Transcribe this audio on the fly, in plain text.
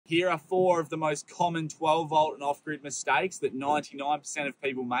Here are 4 of the most common 12 volt and off-grid mistakes that 99% of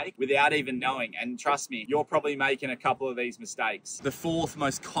people make without even knowing. And trust me, you're probably making a couple of these mistakes. The 4th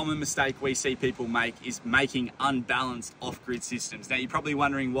most common mistake we see people make is making unbalanced off-grid systems. Now you're probably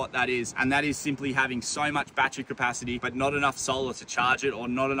wondering what that is, and that is simply having so much battery capacity but not enough solar to charge it, or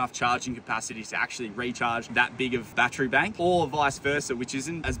not enough charging capacity to actually recharge that big of battery bank, or vice versa, which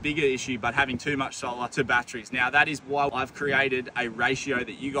isn't as big an issue, but having too much solar to batteries. Now that is why I've created a ratio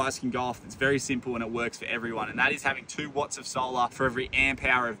that you guys can go off. It's very simple and it works for everyone, and that is having 2 watts of solar for every amp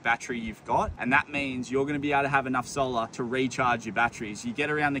hour of battery you've got. And that means you're going to be able to have enough solar to recharge your batteries. You get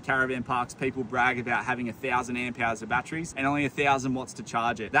around the caravan parks, people brag about having 1,000 amp hours of batteries and only 1,000 watts to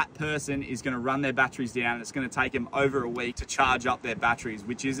charge it. That person is going to run their batteries down, and it's going to take them over a week to charge up their batteries,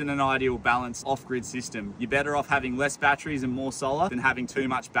 which isn't an ideal balanced off-grid system. You're better off having less batteries and more solar than having too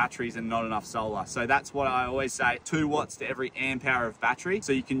much batteries and not enough solar. So that's what I always say, 2 watts to every amp hour of battery,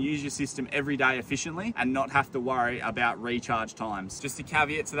 so you can use your system every day efficiently and not have to worry about recharge times. Just a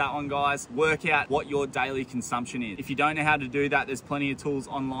caveat to that one, guys, work out what your daily consumption is. If you don't know how to do that, there's plenty of tools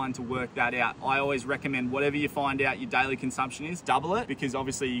online to work that out. I always recommend whatever you find out your daily consumption is, double it, because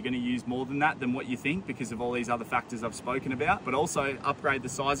obviously you're going to use more than that than what you think because of all these other factors I've spoken about. But also upgrade the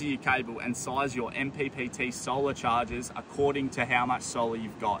size of your cable and size your MPPT solar chargers according to how much solar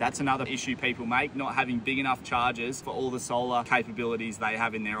you've got. That's another issue people make, not having big enough chargers for all the solar capabilities they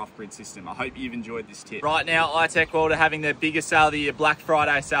have in their off-grid system. I hope you've enjoyed this tip. Right now, iTech World are having their biggest sale of the year, Black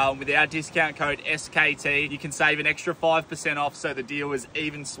Friday sale, and with our discount code SKT, you can save an extra 5% off, so the deal is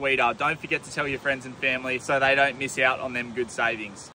even sweeter. Don't forget to tell your friends and family so they don't miss out on them good savings.